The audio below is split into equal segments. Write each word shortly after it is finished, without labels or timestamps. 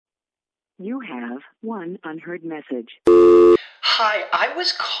You have one unheard message. Hi, I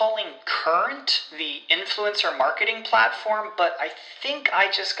was calling Current, the influencer marketing platform, but I think I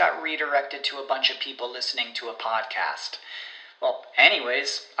just got redirected to a bunch of people listening to a podcast. Well,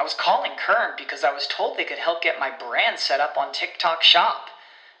 anyways, I was calling Current because I was told they could help get my brand set up on TikTok Shop,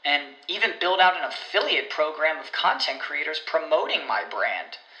 and even build out an affiliate program of content creators promoting my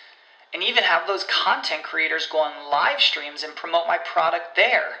brand, and even have those content creators go on live streams and promote my product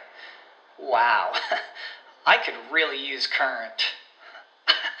there. Wow, I could really use Current.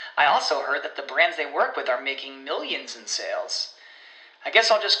 I also heard that the brands they work with are making millions in sales. I guess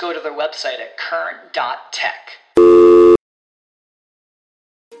I'll just go to their website at current.tech.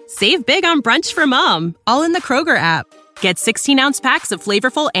 Save big on brunch for mom, all in the Kroger app. Get 16-ounce packs of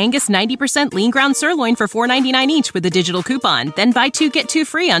flavorful Angus 90% lean ground sirloin for $4.99 each with a digital coupon. Then buy 2, get 2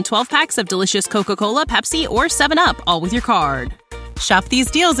 free on 12 packs of delicious Coca-Cola, Pepsi, or 7-Up, all with your card. Shop these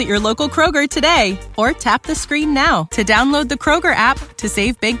deals at your local Kroger today, or tap the screen now to download the Kroger app to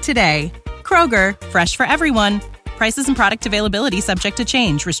save big today. Kroger, fresh for everyone. Prices and product availability subject to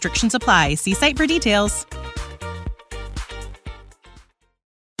change. Restrictions apply. See site for details.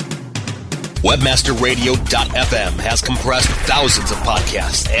 WebmasterRadio.fm has compressed thousands of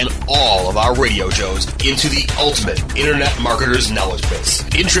podcasts and all of our radio shows into the ultimate Internet marketer's knowledge base.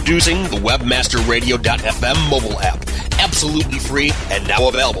 Introducing the WebmasterRadio.fm mobile app. Absolutely free and now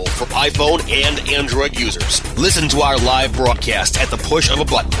available for iPhone and Android users. Listen to our live broadcast at the push of a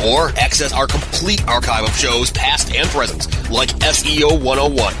button or access our complete archive of shows past and present like SEO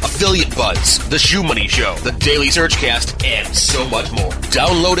 101, Affiliate Buzz, The Shoe Money Show, The Daily Searchcast, and so much more.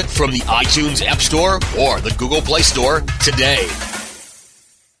 Download it from the iTunes App Store or the Google Play Store today.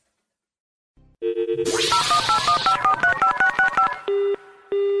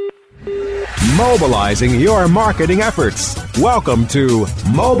 Mobilizing your marketing efforts. Welcome to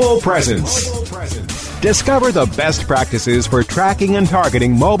Mobile Presence. Discover the best practices for tracking and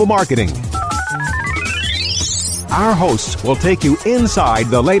targeting mobile marketing. Our hosts will take you inside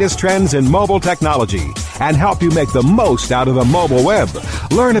the latest trends in mobile technology and help you make the most out of the mobile web.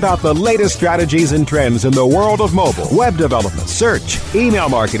 Learn about the latest strategies and trends in the world of mobile, web development, search, email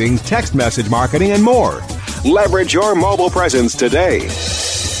marketing, text message marketing, and more. Leverage your mobile presence today.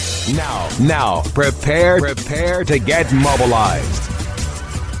 Now, prepare to get mobilized.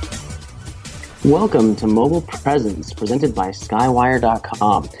 Welcome to Mobile Presence, presented by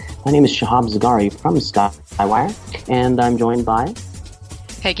Skywire.com. My name is Shahab Zagari from Skywire, and I'm joined by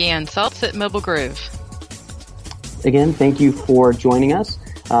Peggy Ann Saltz at Mobile Groove. Again, thank you for joining us.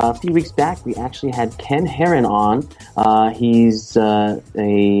 A few weeks back, we actually had Ken Herron on. He's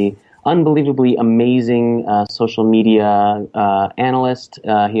a unbelievably amazing social media analyst.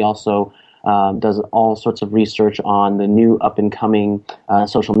 He also does all sorts of research on the new up-and-coming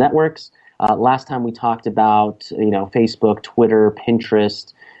social networks. Last time we talked about Facebook, Twitter,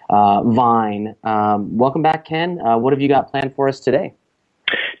 Pinterest, Vine. Welcome back, Ken. What have you got planned for us today?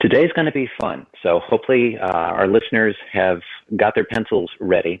 Today's going to be fun. So hopefully our listeners have got their pencils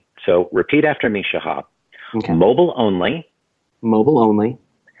ready. So repeat after me, Shahab. Okay. Mobile only. Mobile only.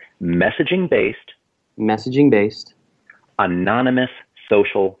 Messaging-based. Messaging-based. Anonymous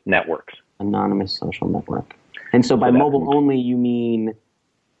social networks. Anonymous social network. And so by mobile only, you mean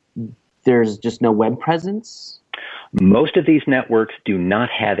there's just no web presence? Most of these networks do not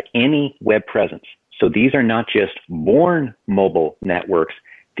have any web presence. So these are not just born mobile networks.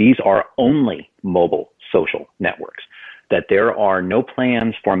 These are only mobile social networks. That there are no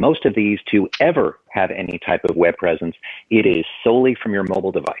plans for most of these to ever have any type of web presence. It is solely from your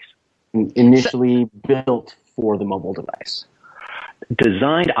mobile device. Initially built for the mobile device.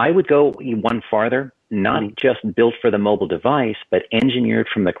 Designed, I would go one farther, not just built for the mobile device, but engineered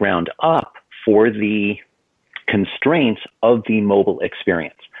from the ground up for the constraints of the mobile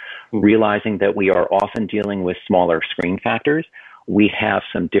experience. Realizing that we are often dealing with smaller screen factors, we have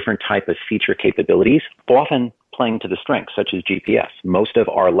some different type of feature capabilities, often playing to the strengths, such as GPS. Most of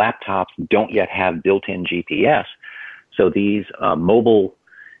our laptops don't yet have built-in GPS, so these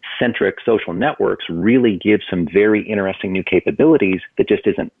mobile-centric social networks really give some very interesting new capabilities that just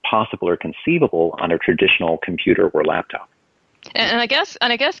isn't possible or conceivable on a traditional computer or laptop. And I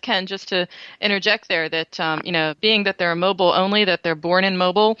guess, Ken, just to interject there, that being that they're mobile only, that they're born in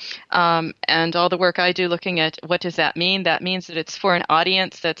mobile, and all the work I do looking at what does that mean? That means that it's for an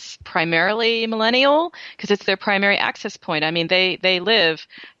audience that's primarily millennial, because it's their primary access point. I mean, they live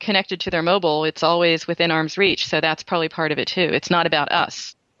connected to their mobile. It's always within arm's reach, so that's probably part of it too. It's not about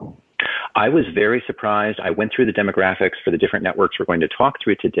us. I was very surprised. I went through the demographics for the different networks we're going to talk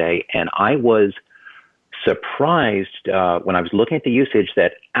through today, and I was surprised when I was looking at the usage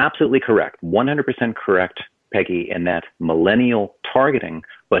that absolutely correct, 100% correct, Peggy, in that millennial targeting,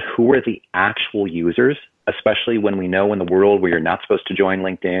 but who are the actual users, especially when we know in the world where you're not supposed to join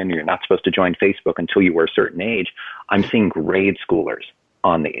LinkedIn, or you're not supposed to join Facebook until you were a certain age. I'm seeing grade schoolers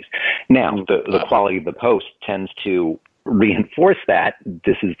on these. Now, the quality of the post tends to reinforce that.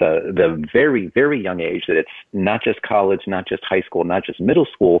 This is the very, very young age, that it's not just college, not just high school, not just middle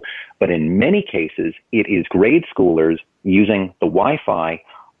school, but in many cases, it is grade schoolers using the Wi-Fi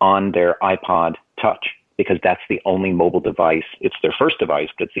on their iPod Touch, because that's the only mobile device. It's their first device,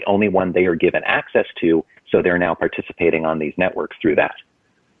 but it's the only one they are given access to. So they're now participating on these networks through that.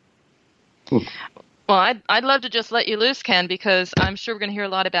 Well, I'd love to just let you loose, Ken, because I'm sure we're going to hear a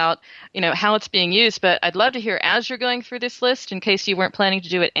lot about, how it's being used. But I'd love to hear, as you're going through this list, in case you weren't planning to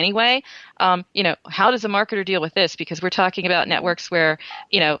do it anyway, how does a marketer deal with this? Because we're talking about networks where,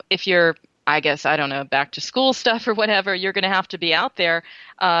 if you're, I guess, I don't know, back to school stuff or whatever, you're going to have to be out there.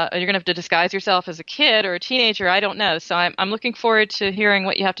 You're going to have to disguise yourself as a kid or a teenager. I don't know. So I'm looking forward to hearing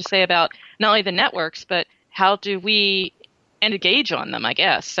what you have to say about not only the networks, but how do we engage on them, I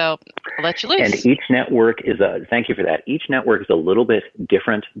guess. So I'll let you loose. And each network thank you for that. Each network is a little bit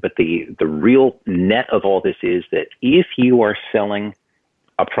different, but the real net of all this is that if you are selling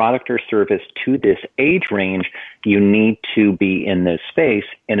a product or service to this age range, you need to be in this space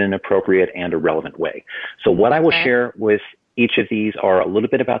in an appropriate and a relevant way. So what I will share with each of these are a little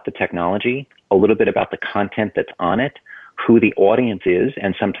bit about the technology, a little bit about the content that's on it, who the audience is,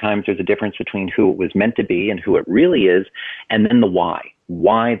 and sometimes there's a difference between who it was meant to be and who it really is, and then the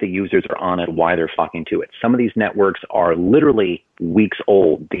why the users are on it, why they're flocking to it. Some of these networks are literally weeks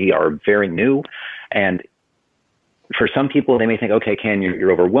old. They are very new, and for some people, they may think, okay, Ken,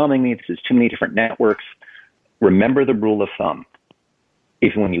 you're overwhelming me. This is too many different networks. Remember the rule of thumb.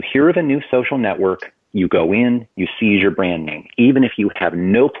 If when you hear of a new social network, you go in, you seize your brand name. Even if you have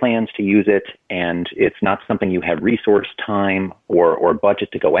no plans to use it and it's not something you have resource, time, or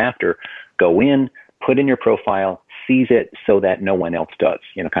budget to go after, go in, put in your profile, seize it so that no one else does.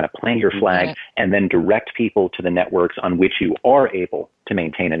 Kind of plant your flag and then direct people to the networks on which you are able to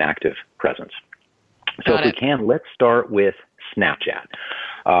maintain an active presence. So if we can, let's start with Snapchat.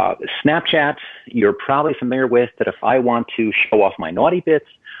 Snapchat, you're probably familiar with that if I want to show off my naughty bits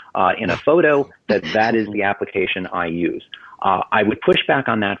in a photo, that is the application I use. I would push back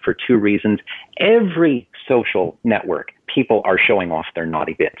on that for two reasons. Every social network, people are showing off their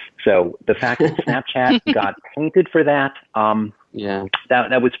naughty bits. So the fact that Snapchat got painted for that,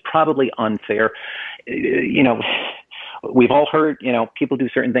 that was probably unfair. We've all heard, people do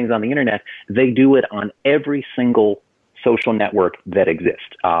certain things on the internet. They do it on every single social network that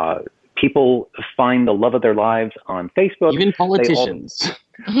exists. People find the love of their lives on Facebook. Even politicians.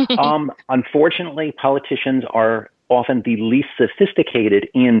 Unfortunately, politicians are often the least sophisticated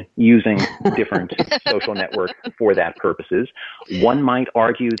in using different social networks for that purposes. One might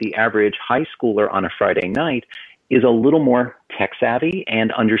argue the average high schooler on a Friday night is a little more tech savvy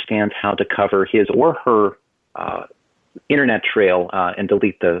and understands how to cover his or her internet trail and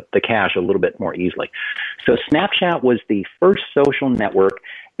delete the cache a little bit more easily. So Snapchat was the first social network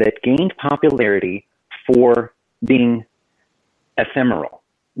that gained popularity for being ephemeral,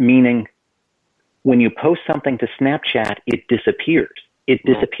 meaning when you post something to Snapchat, it disappears. It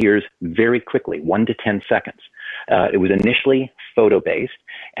disappears very quickly, 1 to 10 seconds. It was initially photo-based,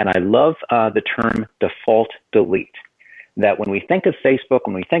 and I love the term default delete. That when we think of Facebook,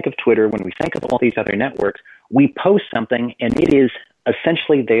 when we think of Twitter, when we think of all these other networks, we post something and it is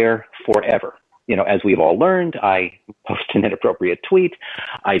essentially there forever. As we've all learned, I post an inappropriate tweet,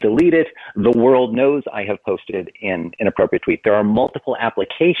 I delete it, the world knows I have posted an inappropriate tweet. There are multiple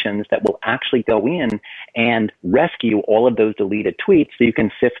applications that will actually go in and rescue all of those deleted tweets so you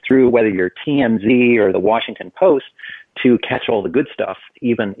can sift through whether you're TMZ or the Washington Post to catch all the good stuff,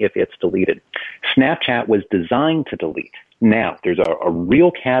 even if it's deleted. Snapchat was designed to delete. Now, there's a real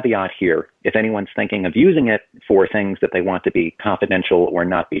caveat here. If anyone's thinking of using it for things that they want to be confidential or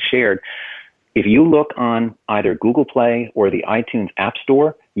not be shared, if you look on either Google Play or the iTunes App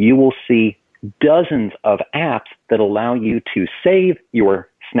Store, you will see dozens of apps that allow you to save your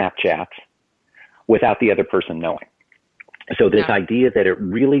Snapchats without the other person knowing. So this idea that it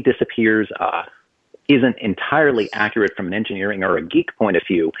really disappears isn't entirely accurate from an engineering or a geek point of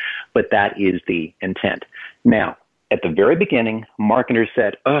view, but that is the intent. Now, at the very beginning, marketers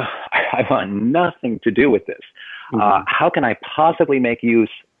said, I want nothing to do with this. How can I possibly make use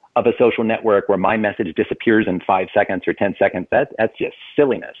of a social network where my message disappears in 5 seconds or 10 seconds? That's just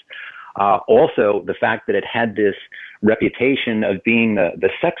silliness. Also, the fact that it had this reputation of being the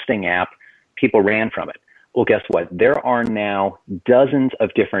sexting app, people ran from it. Well, guess what? There are now dozens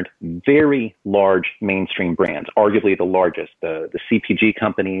of different very large mainstream brands, arguably the largest, the CPG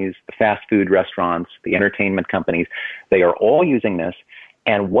companies, the fast food restaurants, the entertainment companies. They are all using this.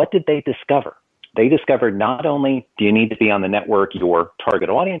 And what did they discover? They discovered not only do you need to be on the network your target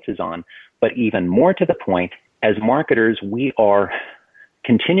audience is on, but even more to the point, as marketers, we are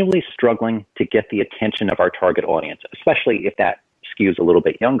continually struggling to get the attention of our target audience, especially if that skews a little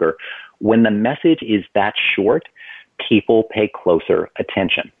bit younger. When the message is that short, people pay closer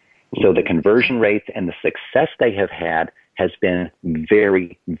attention. So the conversion rates and the success they have had has been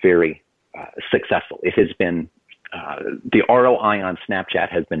very, very successful. It has been, the ROI on Snapchat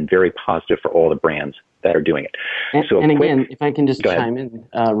has been very positive for all the brands that are doing it. And again, if I can just chime in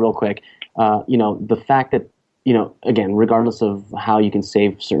real quick, the fact that, again, regardless of how you can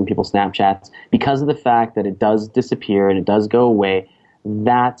save certain people's Snapchats, because of the fact that it does disappear and it does go away,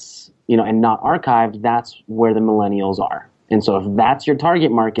 that's, and not archived, that's where the millennials are. And so if that's your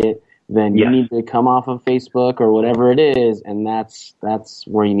target market, then you need to come off of Facebook or whatever it is, and that's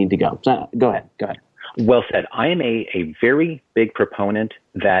where you need to go. So, go ahead. Well said. I am a very big proponent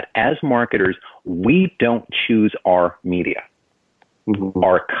that as marketers, we don't choose our media. Mm-hmm.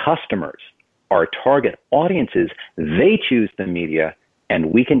 Our customers, our target audiences, they choose the media,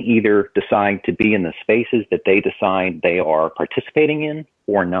 and we can either decide to be in the spaces that they decide they are participating in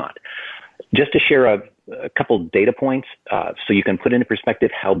or not. Just to share a couple data points so you can put into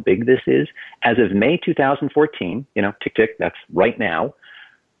perspective how big this is. As of May 2014, tick, that's right now,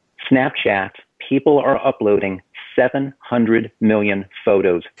 Snapchat, people are uploading 700 million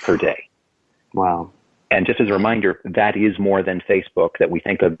photos per day. Wow. And just as a reminder, that is more than Facebook that we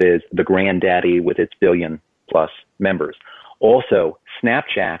think of as the granddaddy with its billion-plus members. Also,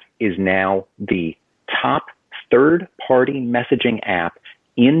 Snapchat is now the top third-party messaging app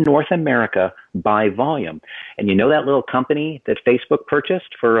in North America by volume. And you know that little company that Facebook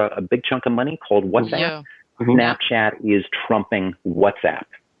purchased for a big chunk of money called WhatsApp? Yeah. Snapchat is trumping WhatsApp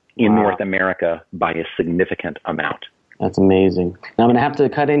in North America by a significant amount. That's amazing. Now I'm going to have to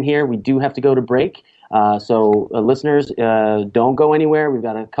cut in here. We do have to go to break. So listeners, don't go anywhere. We've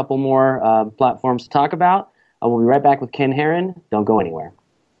got a couple more platforms to talk about. We'll be right back with Ken Heron. Don't go anywhere.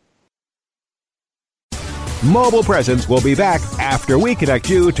 Mobile Presence will be back after we connect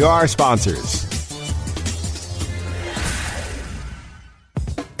you to our sponsors.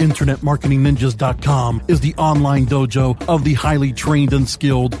 InternetMarketingNinjas.com is the online dojo of the highly trained and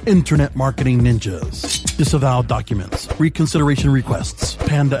skilled Internet Marketing Ninjas. Disavow documents, reconsideration requests,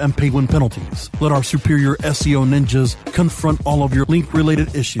 Panda and Penguin penalties. Let our superior SEO ninjas confront all of your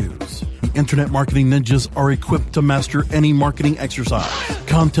link-related issues. The Internet Marketing Ninjas are equipped to master any marketing exercise,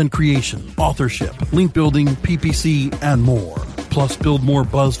 content creation, authorship, link building, PPC, and more. Plus, build more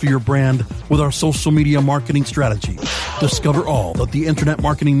buzz for your brand with our social media marketing strategy. Discover all that the Internet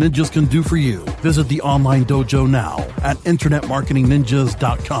Marketing Ninjas can do for you. Visit the online dojo now at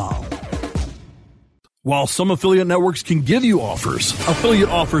InternetMarketingNinjas.com. While some affiliate networks can give you offers, Affiliate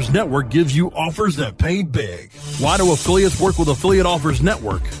Offers Network gives you offers that pay big. Why do affiliates work with Affiliate Offers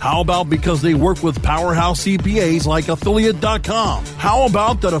Network? How about because they work with powerhouse CPAs like Affiliate.com? How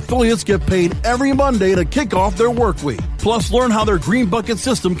about that affiliates get paid every Monday to kick off their work week? Plus, learn how their Green Bucket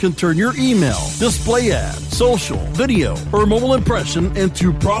system can turn your email, display ad, social, video, or mobile impression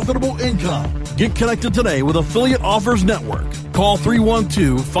into profitable income. Get connected today with Affiliate Offers Network. Call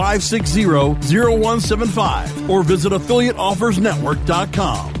 312-560-0175 or visit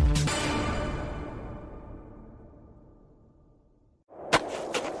AffiliateOffersNetwork.com.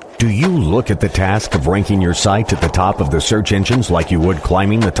 Do you look at the task of ranking your site at the top of the search engines like you would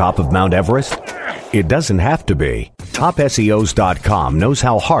climbing the top of Mount Everest? It doesn't have to be. TopSEOs.com knows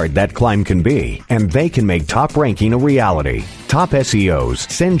how hard that climb can be, and they can make top ranking a reality. Top SEOs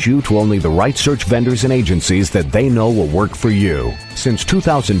sends you to only the right search vendors and agencies that they know will work for you. Since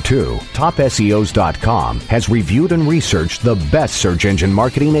 2002, TopSEOs.com has reviewed and researched the best search engine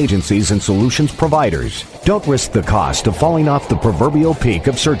marketing agencies and solutions providers. Don't risk the cost of falling off the proverbial peak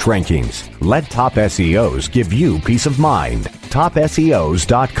of search rankings. Let Top SEOs give you peace of mind.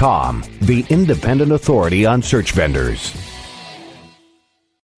 TopSEOs.com, the independent authority on search vendors.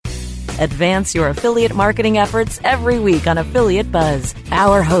 Advance your affiliate marketing efforts every week on Affiliate Buzz.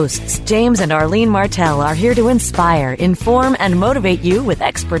 Our hosts, James and Arlene Martell, are here to inspire, inform, and motivate you with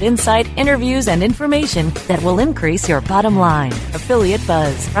expert insight, interviews, and information that will increase your bottom line. Affiliate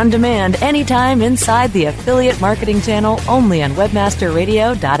Buzz, on demand anytime inside the Affiliate Marketing Channel, only on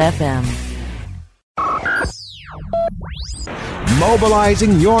WebmasterRadio.fm.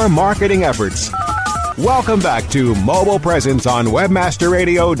 Mobilizing your marketing efforts. Welcome back to Mobile Presence on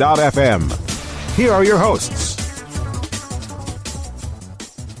WebmasterRadio.fm. here are your hosts.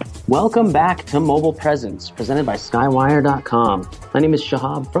 Welcome back to Mobile Presence, presented by Skywire.com. My name is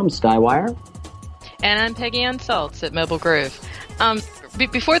Shahab from Skywire. And I'm Peggy Ann Saltz at Mobile Groove.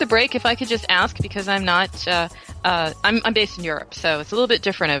 Before the break, if I could just ask, because I'm not, I'm based in Europe, so it's a little bit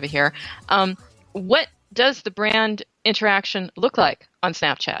different over here. What does the brand interaction look like on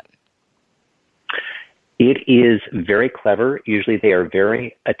Snapchat? It is very clever. Usually they are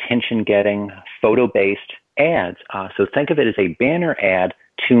very attention-getting, photo-based ads. So think of it as a banner ad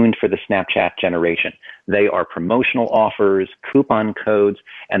tuned for the Snapchat generation. They are promotional offers, coupon codes,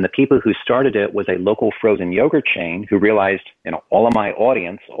 and the people who started it was a local frozen yogurt chain who realized, all of my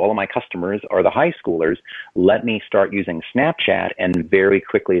audience, all of my customers are the high schoolers. Let me start using Snapchat, and very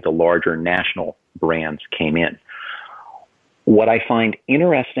quickly the larger national brands came in. What I find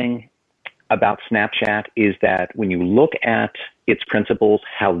interesting about Snapchat is that when you look at its principles,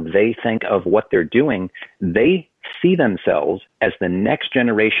 how they think of what they're doing, they see themselves as the next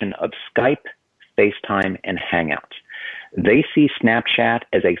generation of Skype, FaceTime, and Hangouts. They see Snapchat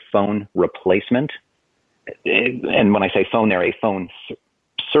as a phone replacement. And when I say phone, they're a phone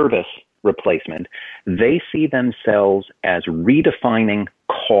service replacement. They see themselves as redefining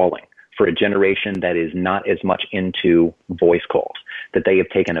calling for a generation that is not as much into voice calls, that they have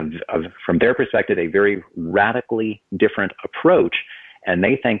taken, from their perspective, a very radically different approach. And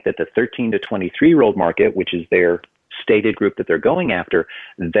they think that the 13 to 23-year-old market, which is their stated group that they're going after,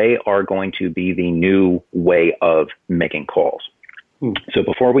 they are going to be the new way of making calls. So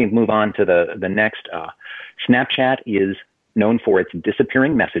before we move on to the next, Snapchat is known for its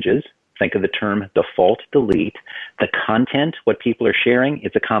disappearing messages. Think of the term default delete. The content, what people are sharing,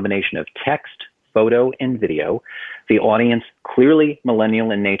 it's a combination of text, photo, and video. The audience, clearly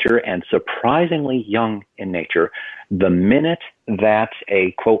millennial in nature and surprisingly young in nature. The minute that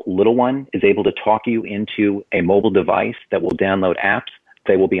a, quote, little one is able to talk you into a mobile device that will download apps,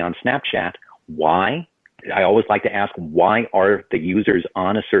 they will be on Snapchat. Why? I always like to ask, why are the users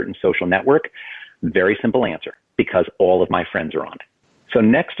on a certain social network? Very simple answer, because all of my friends are on it. So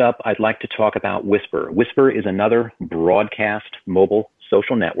next up, I'd like to talk about Whisper. Whisper is another broadcast mobile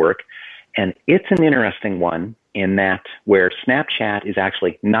social network, and it's an interesting one in that where Snapchat is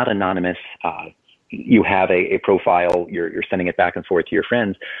actually not anonymous. You have a profile, you're sending it back and forth to your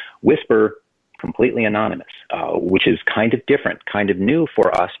friends. Whisper, completely anonymous, which is kind of different, kind of new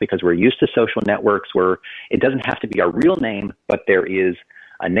for us because we're used to social networks where it doesn't have to be our real name, but there is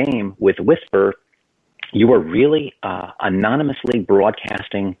a name. With Whisper, you are really anonymously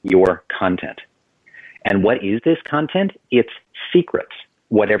broadcasting your content. And what is this content? It's secrets,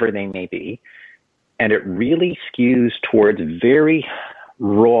 whatever they may be. And it really skews towards very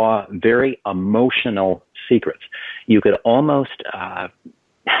raw, very emotional secrets. You could almost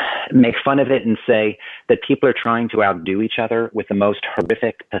make fun of it and say that people are trying to outdo each other with the most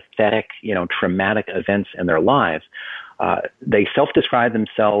horrific, pathetic, traumatic events in their lives. They self-describe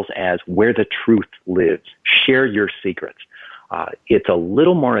themselves as where the truth lives. Share your secrets. It's a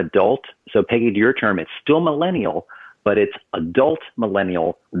little more adult. So Peggy, to your term, it's still millennial, but it's adult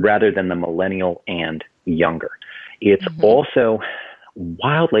millennial rather than the millennial and younger. It's also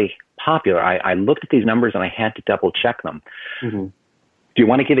wildly popular. I looked at these numbers and I had to double check them. Do you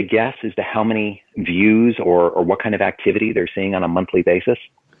want to give a guess as to how many views or what kind of activity they're seeing on a monthly basis?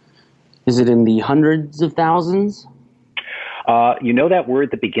 Is it in the hundreds of thousands? You know that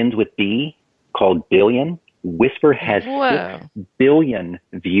word that begins with B called billion? Whisper has 6 billion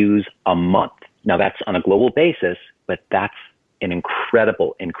views a month. Now that's on a global basis, but that's an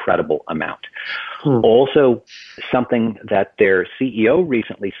incredible, incredible amount. Also, something that their CEO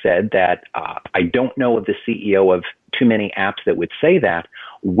recently said that I don't know of the CEO of too many apps that would say that,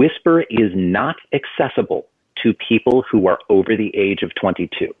 Whisper is not accessible to people who are over the age of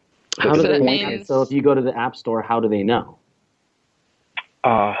 22. How do they So if you go to the App Store, how do they know?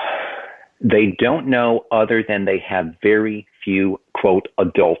 They don't know other than they have very few, quote,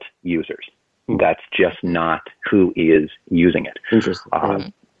 adult users. That's just not who is using it. Interesting.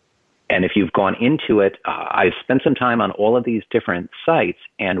 And if you've gone into it, I've spent some time on all of these different sites,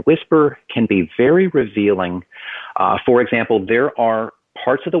 and Whisper can be very revealing. For example, there are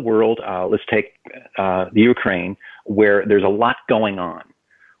parts of the world, let's take the Ukraine, where there's a lot going on.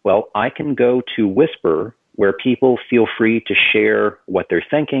 Well, I can go to Whisper where people feel free to share what they're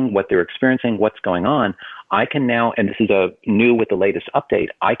thinking, what they're experiencing, what's going on. I can now, and this is new with the latest update,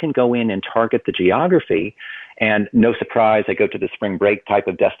 I can go in and target the geography, and no surprise, I go to the spring break type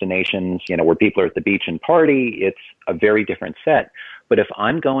of destinations, where people are at the beach and party. It's a very different set. But if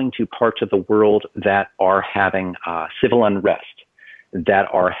I'm going to parts of the world that are having civil unrest, that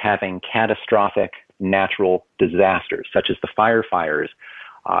are having catastrophic natural disasters, such as the fires,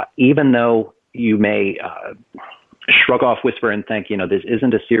 even though you may shrug off Whisper and think, this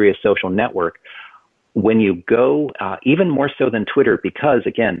isn't a serious social network, when you go, even more so than Twitter, because,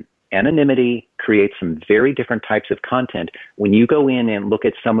 again, anonymity creates some very different types of content. When you go in and look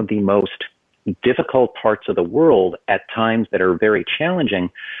at some of the most difficult parts of the world at times that are very challenging,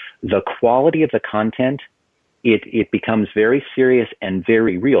 the quality of the content, it becomes very serious and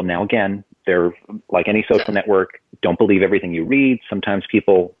very real. Now, again, they're like any social network, don't believe everything you read. Sometimes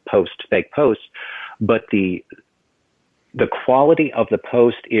people post fake posts, but the quality of the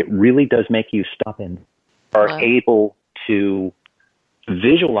post, it really does make you stop and are able to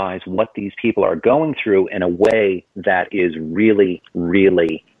visualize what these people are going through in a way that is really,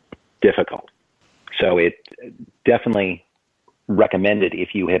 really difficult. So it definitely recommended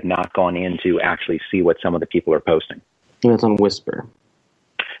if you have not gone in to actually see what some of the people are posting. And that's on Whisper.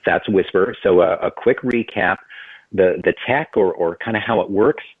 That's Whisper. So a quick recap, the tech or kind of how it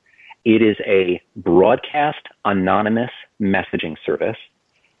works, it is a broadcast anonymous messaging service.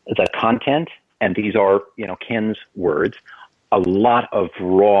 The content, and these are, Ken's words, a lot of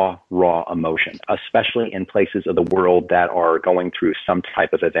raw emotion, especially in places of the world that are going through some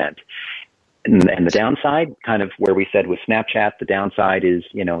type of event. And the downside, kind of where we said with Snapchat, the downside is,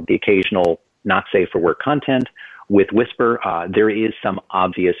 the occasional not safe for work content. With Whisper, there is some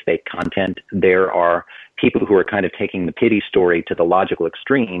obvious fake content. There are people who are kind of taking the pity story to the logical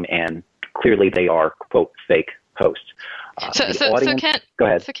extreme, and clearly they are, quote, fake posts. So Ken, go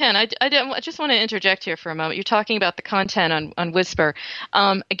ahead. So Ken, I just want to interject here for a moment. You're talking about the content on Whisper.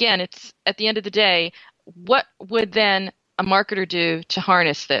 Again, it's at the end of the day, what would then a marketer do to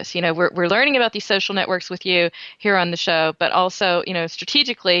harness this? We're learning about these social networks with you here on the show, but also,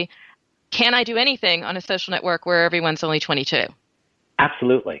 strategically, can I do anything on a social network where everyone's only 22?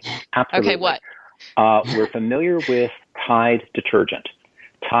 Absolutely. Okay, what? We're familiar with Tide detergent.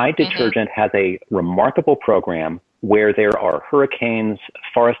 Tide detergent has a remarkable program where there are hurricanes,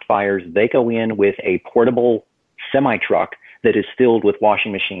 forest fires. They go in with a portable semi-truck that is filled with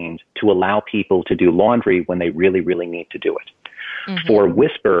washing machines to allow people to do laundry when they really, really need to do it. For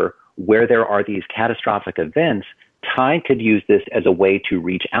Whisper, where there are these catastrophic events, Tide could use this as a way to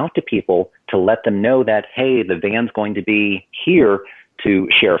reach out to people to let them know that, hey, the van's going to be here to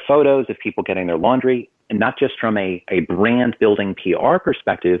share photos of people getting their laundry, and not just from a brand building PR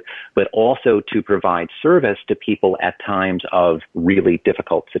perspective, but also to provide service to people at times of really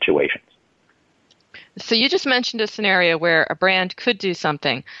difficult situations. So you just mentioned a scenario where a brand could do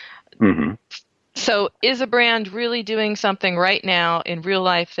something. So is a brand really doing something right now in real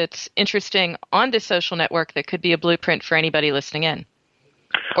life that's interesting on this social network that could be a blueprint for anybody listening in?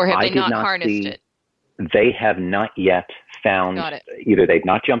 Or have they not harnessed it? They have not yet found, either they've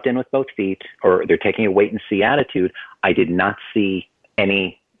not jumped in with both feet or they're taking a wait and see attitude. I did not see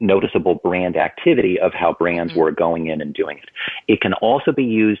any noticeable brand activity of how brands were going in and doing it. It can also be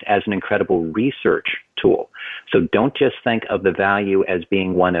used as an incredible research tool. So don't just think of the value as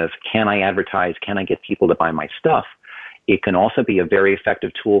being one of, can I advertise? Can I get people to buy my stuff? It can also be a very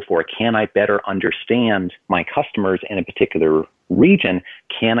effective tool for, can I better understand my customers in a particular region?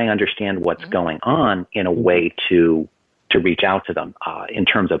 Can I understand what's going on in a way to reach out to them in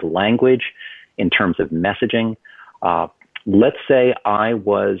terms of language, in terms of messaging? Let's say I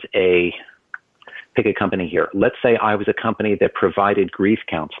was pick a company here. Let's say I was a company that provided grief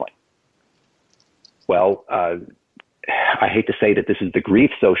counseling. Well, I hate to say that this is the grief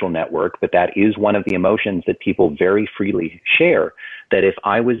social network, but that is one of the emotions that people very freely share, that if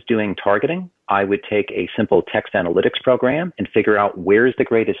I was doing targeting, I would take a simple text analytics program and figure out where's the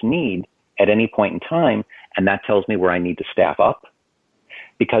greatest need at any point in time, and that tells me where I need to staff up,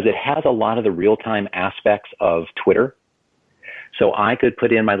 because it has a lot of the real-time aspects of Twitter. So I could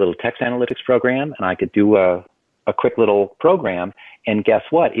put in my little text analytics program, and I could do a quick little program, and guess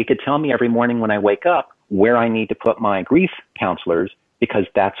what? It could tell me every morning when I wake up where I need to put my grief counselors, because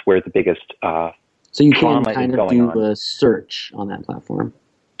that's where the biggest so you trauma can kind is of going do on. a search on that platform.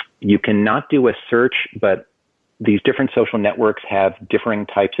 You cannot do a search, but these different social networks have differing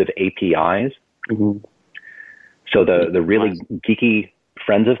types of APIs. So the really geeky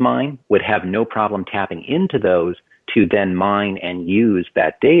friends of mine would have no problem tapping into those to then mine and use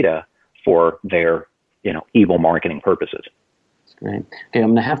that data for their, evil marketing purposes. That's great. Okay, I'm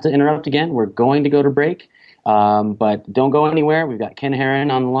going to have to interrupt again. We're going to go to break, but don't go anywhere. We've got Ken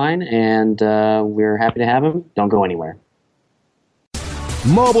Heron on the line, and we're happy to have him. Don't go anywhere.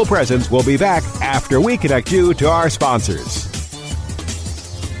 Mobile Presence will be back after we connect you to our sponsors.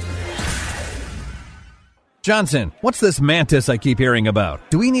 Johnson, what's this Mantis I keep hearing about?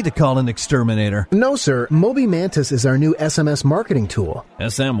 Do we need to call an exterminator? No, sir. Moby Mantis is our new SMS marketing tool.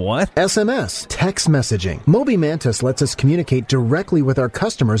 SM what? SMS, text messaging. Moby Mantis lets us communicate directly with our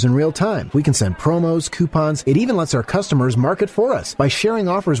customers in real time. We can send promos, coupons. It even lets our customers market for us by sharing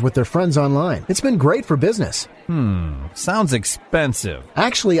offers with their friends online. It's been great for business. Sounds expensive.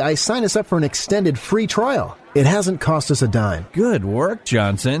 Actually, I signed us up for an extended free trial. It hasn't cost us a dime. Good work,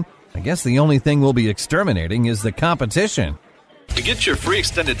 Johnson. I guess the only thing we'll be exterminating is the competition. To get your free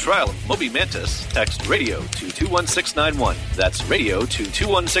extended trial of Moby Mantis, text radio to 21691. That's radio to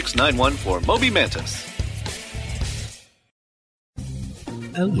 21691 for Moby Mantis.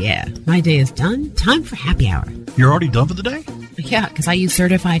 Oh yeah, my day is done. Time for happy hour. You're already done for the day? Yeah, because I use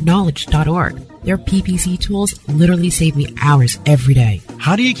CertifiedKnowledge.org. Their PPC tools literally save me hours every day.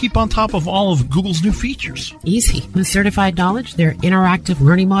 How do you keep on top of all of Google's new features? Easy. With Certified Knowledge, their interactive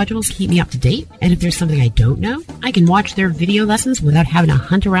learning modules keep me up to date. And if there's something I don't know, I can watch their video lessons without having to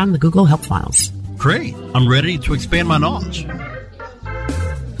hunt around the Google Help files. Great. I'm ready to expand my knowledge.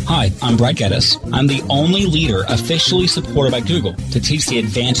 Hi, I'm Brett Geddes. I'm the only leader officially supported by Google to teach the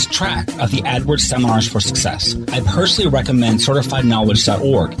advanced track of the AdWords Seminars for Success. I personally recommend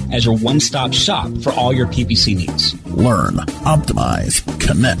CertifiedKnowledge.org as your one-stop shop for all your PPC needs. Learn, optimize,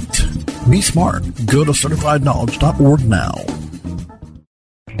 connect. Be smart. Go to CertifiedKnowledge.org now.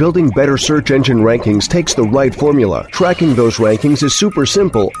 Building better search engine rankings takes the right formula. Tracking those rankings is super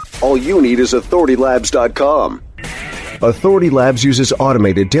simple. All you need is AuthorityLabs.com. Authority Labs uses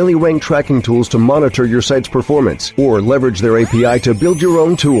automated daily rank tracking tools to monitor your site's performance or leverage their API to build your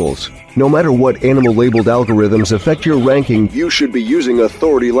own tools. No matter what animal-labeled algorithms affect your ranking, you should be using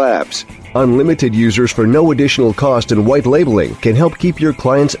Authority Labs. Unlimited users for no additional cost and white labeling can help keep your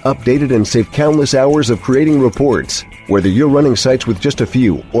clients updated and save countless hours of creating reports. Whether you're running sites with just a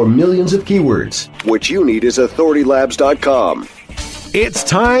few or millions of keywords, what you need is AuthorityLabs.com. It's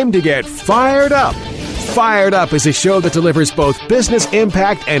time to get fired up. Fired Up is a show that delivers both business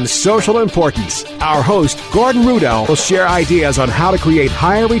impact and social importance. Our host, Gordon Rudell, will share ideas on how to create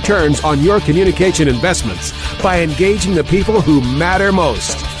higher returns on your communication investments by engaging the people who matter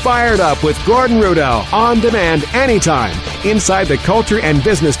most. Fired Up with Gordon Rudell, on demand anytime, inside the Culture and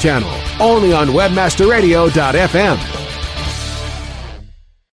Business Channel, only on WebmasterRadio.fm.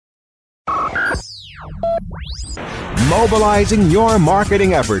 Mobilizing your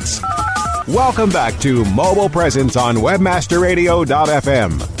marketing efforts. Welcome back to Mobile Presence on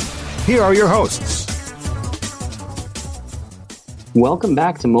WebmasterRadio.fm. Here are your hosts. Welcome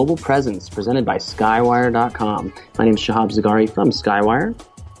back to Mobile Presence, presented by Skywire.com. My name is Shahab Zagari from Skywire.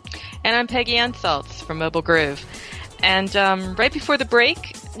 And I'm Peggy Ansaltz from Mobile Groove. And right before the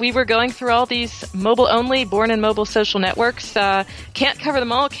break, we were going through all these mobile-only, born-in-mobile social networks. Can't cover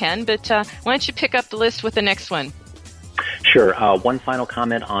them all, Ken, but why don't you pick up the list with the next one? Sure. One final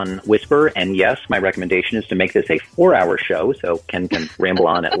comment on Whisper, and yes, my recommendation is to make this a 4-hour show, so Ken can ramble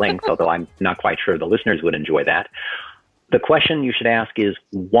on at length, although I'm not quite sure the listeners would enjoy that. The question you should ask is,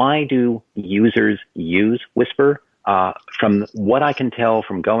 why do users use Whisper? From what I can tell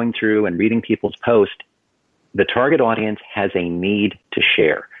from going through and reading people's posts, the target audience has a need to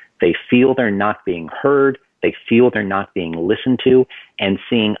share. They feel they're not being heard, they feel they're not being listened to, and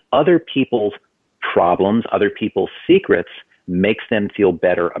seeing other people's problems, other people's secrets, makes them feel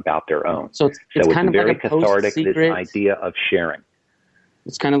better about their own. So it's kind of very like a cathartic, post-secret. this idea of sharing.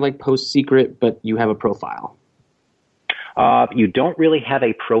 It's kind of like post-secret, but you have a profile. You don't really have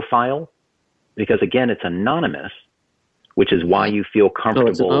a profile because, again, it's anonymous, which is why you feel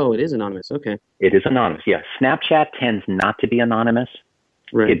comfortable. It is anonymous. Okay. It is anonymous, yes. Snapchat tends not to be anonymous.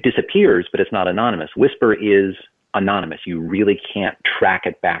 Right. It disappears, but it's not anonymous. Whisper is anonymous. You really can't track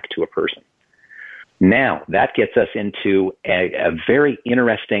it back to a person. Now, that gets us into a very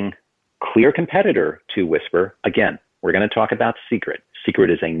interesting, clear competitor to Whisper. Again, we're going to talk about Secret. Secret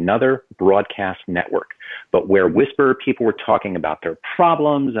is another broadcast network. But where Whisper, people were talking about their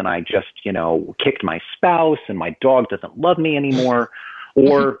problems, and I just, kicked my spouse, and my dog doesn't love me anymore.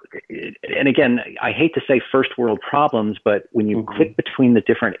 Or, and again, I hate to say first world problems, but when you click between the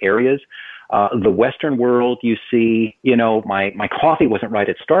different areas, the Western world, you see, my coffee wasn't right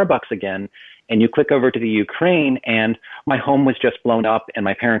at Starbucks again. And you click over to the Ukraine, and my home was just blown up, and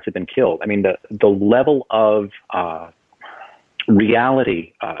my parents have been killed. I mean, the level of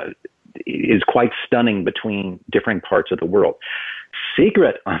reality is quite stunning between different parts of the world.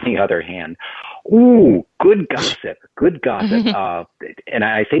 Secret, on the other hand, good gossip. And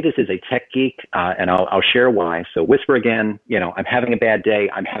I say this as a tech geek, and I'll share why. So Whisper again, I'm having a bad day.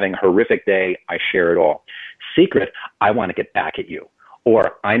 I'm having a horrific day. I share it all. Secret, I want to get back at you.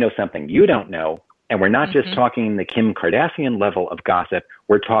 Or I know something you don't know, And we're not just talking the Kim Kardashian level of gossip.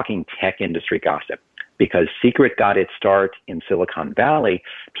 We're talking tech industry gossip. Because Secret got its start in Silicon Valley,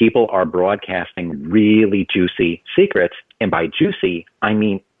 people are broadcasting really juicy secrets. And by juicy, I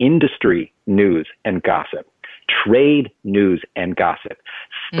mean industry news and gossip, trade news and gossip,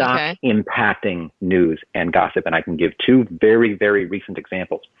 stock impacting news and gossip. And I can give two very, very recent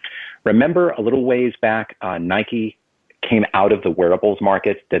examples. Remember a little ways back, Nike came out of the wearables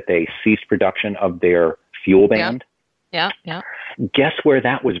market, that they ceased production of their Fuel Band? Yeah. Guess where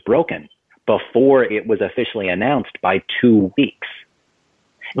that was broken? Before it was officially announced by 2 weeks.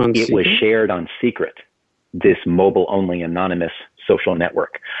 It was shared on Secret, this mobile-only anonymous social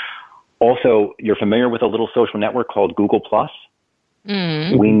network. Also, you're familiar with a little social network called Google+.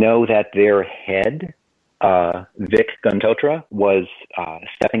 We know that their head, Vic Gundotra, was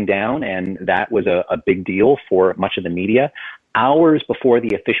stepping down, and that was a big deal for much of the media. Hours before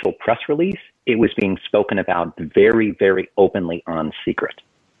the official press release, it was being spoken about very, very openly on Secret.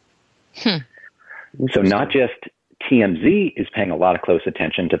 So not just TMZ is paying a lot of close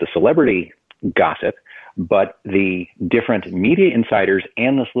attention to the celebrity gossip, but the different media insiders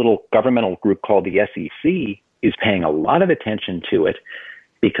and this little governmental group called the SEC is paying a lot of attention to it,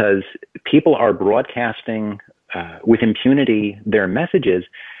 because people are broadcasting with impunity their messages.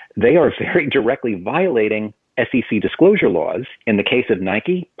 They are very directly violating SEC disclosure laws. In the case of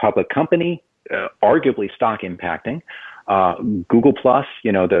Nike, public company, arguably stock impacting. Google+,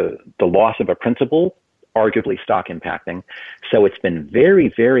 the loss of a principal, arguably stock impacting. So it's been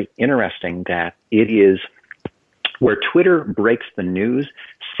very, very interesting that it is where Twitter breaks the news.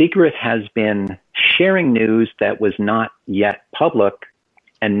 Secret has been sharing news that was not yet public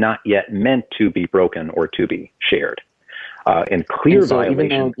and not yet meant to be broken or to be shared. In clear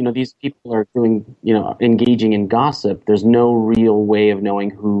violation. Even though, these people are doing, engaging in gossip, there's no real way of knowing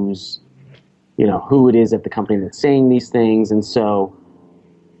who it is at the company that's saying these things. And so,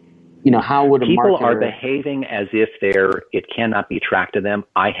 how would a people marketer... are behaving as if it cannot be tracked to them.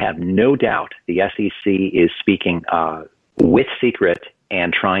 I have no doubt the SEC is speaking with Secret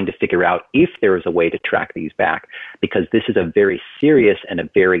and trying to figure out if there is a way to track these back, because this is a very serious and a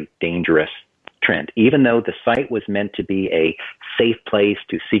very dangerous trend. Even though the site was meant to be a safe place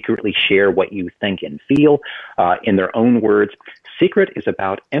to secretly share what you think and feel, in their own words, Secret is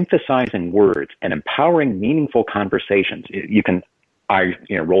about emphasizing words and empowering meaningful conversations. You can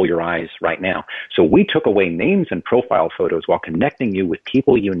roll your eyes right now. So we took away names and profile photos while connecting you with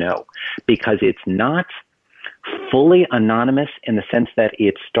people you know, because it's not fully anonymous in the sense that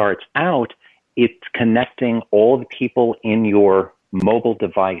it starts out, it's connecting all the people in your mobile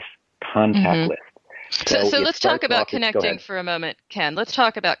device contact list. So let's talk about connecting for a moment, Ken. Let's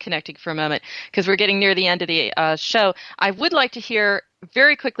talk about connecting for a moment, because we're getting near the end of the show. I would like to hear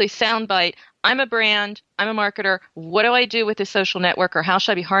very quickly, soundbite. I'm a brand. I'm a marketer. What do I do with this social network, or how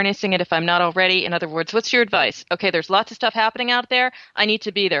should I be harnessing it if I'm not already? In other words, what's your advice? Okay, there's lots of stuff happening out there. I need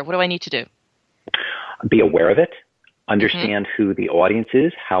to be there. What do I need to do? Be aware of it. Understand who the audience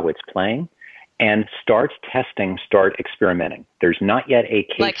is, how it's playing, and start testing, start experimenting. There's not yet a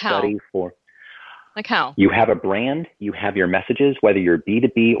case study for... Like how? You have a brand, you have your messages, whether you're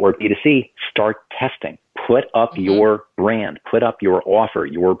B2B or B2C, start testing. Put up your brand, put up your offer,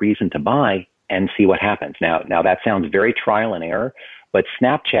 your reason to buy, and see what happens. Now that sounds very trial and error, but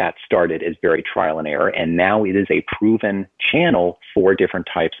Snapchat started as very trial and error, and now it is a proven channel for different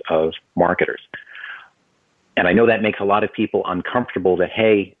types of marketers. And I know that makes a lot of people uncomfortable that,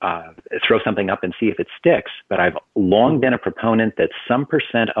 hey, throw something up and see if it sticks. But I've long been a proponent that some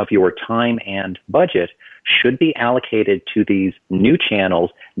 % of your time and budget should be allocated to these new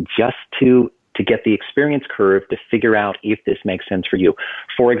channels just to get the experience curve to figure out if this makes sense for you.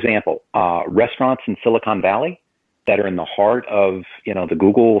 For example, restaurants in Silicon Valley that are in the heart of, the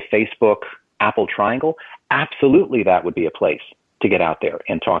Google, Facebook, Apple triangle, absolutely that would be a place to get out there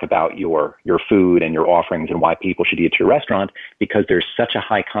and talk about your food and your offerings and why people should eat at your restaurant, because there's such a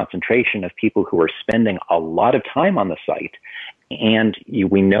high concentration of people who are spending a lot of time on the site. And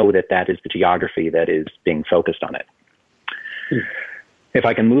we know that is the geography that is being focused on it. If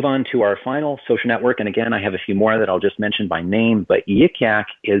I can move on to our final social network, and again, I have a few more that I'll just mention by name, but Yik Yak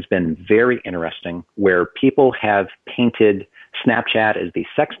has been very interesting, where people have painted Snapchat as the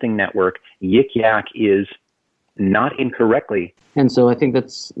sexting network. Yik Yak is not incorrectly. And so I think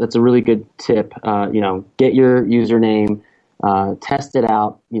that's a really good tip. Get your username, test it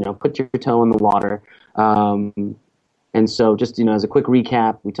out, put your toe in the water. And so just, as a quick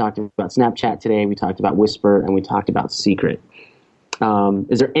recap, we talked about Snapchat today, we talked about Whisper, and we talked about Secret.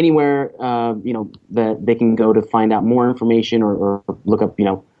 Is there anywhere, that they can go to find out more information or look up,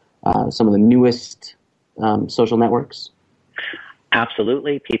 some of the newest social networks?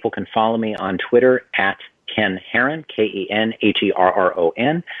 Absolutely. People can follow me on Twitter at Ken Herron,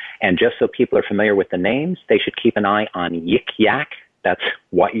 KenHerron. And just so people are familiar with the names, they should keep an eye on Yik Yak. That's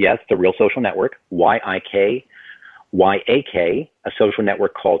yes, the real social network, YIKYAK, a social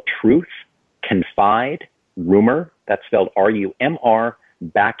network called Truth, Confide, Rumor, that's spelled RUMR,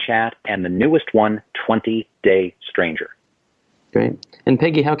 Backchat, and the newest one, 20-Day Stranger. Great. And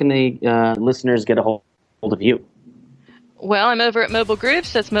Peggy, how can the listeners get a hold of you? Well, I'm over at Mobile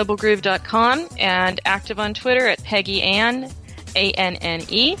Grooves. That's mobilegroove.com, and active on Twitter at Peggy Anne,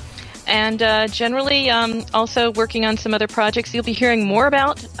 ANNE. And generally also working on some other projects you'll be hearing more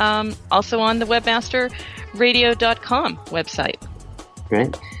about also on the webmasterradio.com website.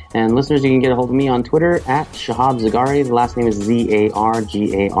 Great. And listeners, you can get a hold of me on Twitter at Shahab Zagari. The last name is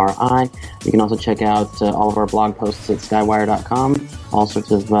Zargari. You can also check out all of our blog posts at skywire.com. All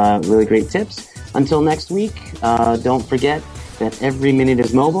sorts of really great tips. Until next week, don't forget that every minute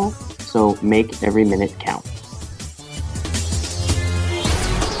is mobile, so make every minute count.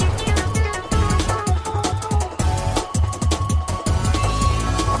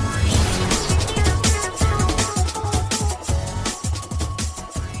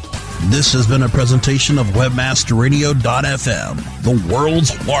 This has been a presentation of WebmasterRadio.fm, the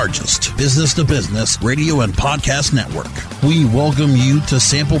world's largest business-to-business radio and podcast network. We welcome you to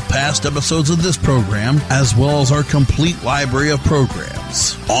sample past episodes of this program, as well as our complete library of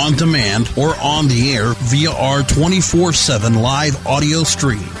programs, on demand or on the air via our 24/7 live audio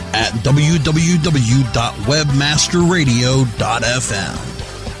stream at www.webmasterradio.fm.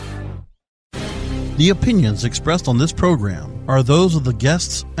 The opinions expressed on this program are those of the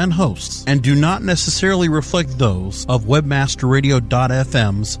guests and hosts and do not necessarily reflect those of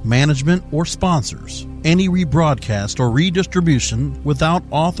WebmasterRadio.fm's management or sponsors. Any rebroadcast or redistribution without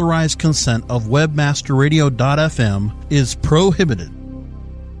authorized consent of WebmasterRadio.fm is prohibited.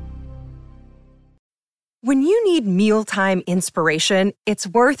 When you need mealtime inspiration, it's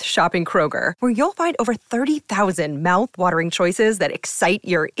worth shopping Kroger, where you'll find over 30,000 mouth-watering choices that excite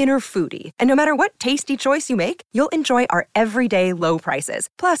your inner foodie. And no matter what tasty choice you make, you'll enjoy our everyday low prices,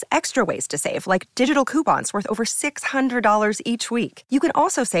 plus extra ways to save, like digital coupons worth over $600 each week. You can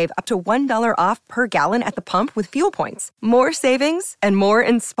also save up to $1 off per gallon at the pump with fuel points. More savings and more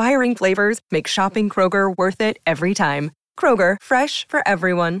inspiring flavors make shopping Kroger worth it every time. Kroger, fresh for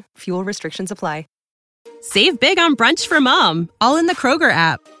everyone. Fuel restrictions apply. Save big on brunch for mom, all in the Kroger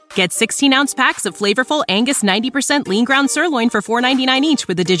app. Get 16-ounce packs of flavorful Angus 90% lean ground sirloin for $4.99 each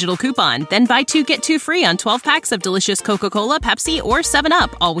with a digital coupon. Then buy 2, get 2 free on 12 packs of delicious Coca-Cola, Pepsi, or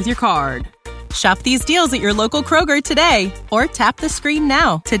 7-Up, all with your card. Shop these deals at your local Kroger today, or tap the screen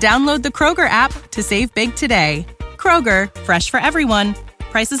now to download the Kroger app to save big today. Kroger, fresh for everyone.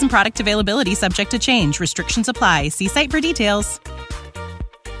 Prices and product availability subject to change. Restrictions apply. See site for details.